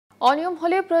অনিয়ম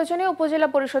হলে প্রয়োজনে উপজেলা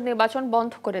পরিষদ নির্বাচন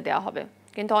বন্ধ করে দেওয়া হবে,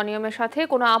 কিন্তু অনিয়মের সাথে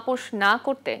কোনো আপোষ না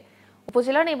করতে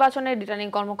উপজেলা নির্বাচনের রিটার্নিং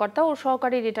কর্মকর্তা ও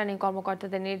সহকারী রিটার্নিং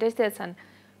কর্মকর্তাদের নির্দেশ দিয়েছেন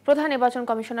প্রধান নির্বাচন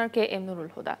কমিশনার KM নুরুল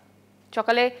হুদা।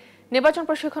 সকালে নির্বাচন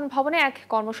প্রশিক্ষণ ভবনে এক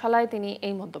কর্মশালায় তিনি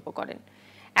এই মন্তব্য করেন।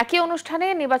 একই অনুষ্ঠানে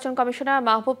নির্বাচন কমিশনার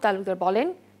মাহবুব তালুকদার বলেন,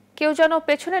 কেউ যেন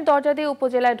পেছনের দরজা দিয়ে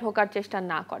উপজেলায় ঢোকার চেষ্টা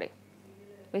না করে।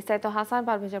 বিস্তারিত হাসান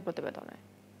পারভেজের প্রতিবেদনে।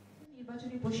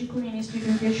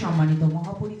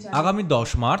 আগামী 10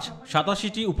 মার্চ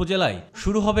 87টি উপজেলায়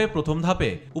শুরু হবে প্রথম ধাপে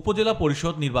উপজেলা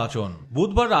পরিষদ নির্বাচন।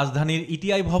 বুধবার রাজধানীর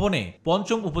ইটিআই ভবনে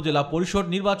পঞ্চম উপজেলা পরিষদ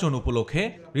নির্বাচন উপলক্ষে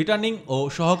রিটার্নিং ও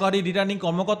সহকারী রিটার্নিং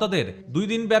কর্মকর্তাদের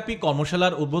 2 দিনব্যাপী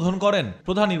কর্মশালার উদ্বোধন করেন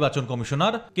প্রধান নির্বাচন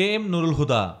কমিশনার KM নুরুল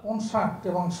হুদা। 59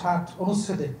 এবং 60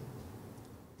 অনুচ্ছেদে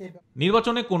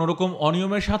নির্বাচনে কোন রকম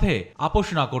অনিয়মের সাথে আপোষ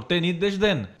না করতে নির্দেশ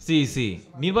দেন সিইসি।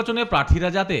 নির্বাচনে প্রার্থীরা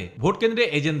যাতে ভোট কেন্দ্রে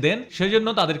এজেন্ট দেন সেজন্য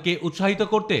তাদেরকে উৎসাহিত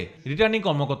করতে রিটার্নিং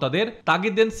কর্মকর্তাদের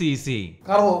তাগিদ দেন সিইসি।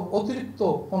 কারো অতিরিক্ত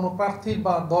কোনো প্রার্থী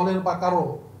বা দলের বা কারো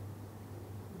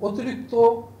অতিরিক্ত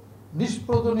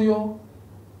নিষ্প্রয়োজনীয়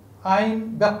আইন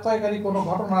ব্যত্যয়কারী কোনো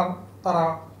ঘটনার তারা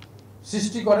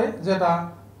সৃষ্টি করে, যেটা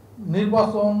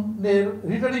নির্বাচনের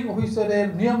রিটার্নিং অফিসারের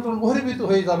নিয়ন্ত্রণ বহির্ভূত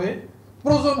হয়ে যাবে,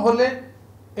 প্রয়োজন হলে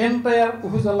এন্টায়ার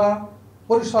উপজেলা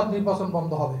পরিষদ নির্বাচন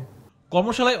বন্ধ হবে।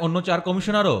 কর্মশালায় অন্য 4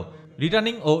 কমিশনারও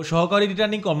রিটার্নিং ও সহকারী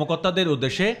রিটার্নিং কর্মকর্তাদের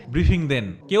উদ্দেশ্যে ব্রিফিং দেন।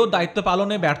 কেউ দায়িত্ব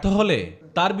পালনে ব্যর্থ হলে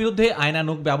তার বিরুদ্ধে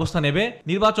আইনানুগ ব্যবস্থা নেবে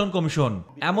নির্বাচন কমিশন,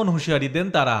 এমন হুঁশিয়ারি দেন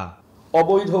তারা।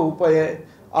 অবৈধ উপায়ে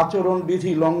আচরণ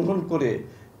বিধি লঙ্ঘন করে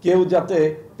কেউ যাতে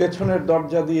পেছনের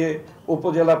দরজা দিয়ে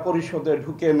উপজেলা পরিষদে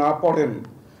ঢুকে না পড়েন,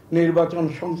 নির্বাচন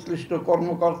সংশ্লিষ্ট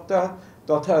কর্মকর্তা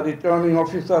তথা রিটার্নিং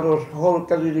অফিসার ও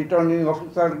সহকারী রিটার্নিং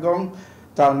অফিসারগণ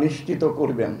তা নিশ্চিত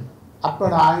করবেন।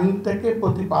 আপনারা আইনটাকে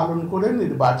প্রতিপালন করে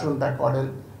নির্বাচনটা করেন।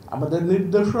 আমাদের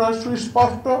নির্দেশনা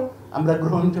সুস্পষ্ট, আমরা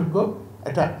গ্রহণযোগ্য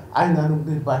এটা আইনানুগ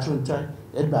নির্বাচন চাই,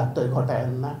 এর ব্যত্যয়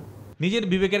ঘটায়েন না। নিজের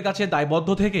বিবেকের কাছে দায়বদ্ধ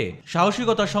থেকে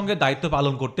সাহসিকতার সঙ্গে দায়িত্ব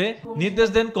পালন করতে নির্দেশ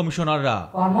দেন কমিশনাররা।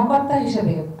 কর্মকর্তা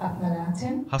হিসেবে আপনারা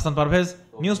আছেন। হাসান পারভেজ,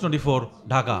 নিউজ 24,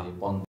 ঢাকা।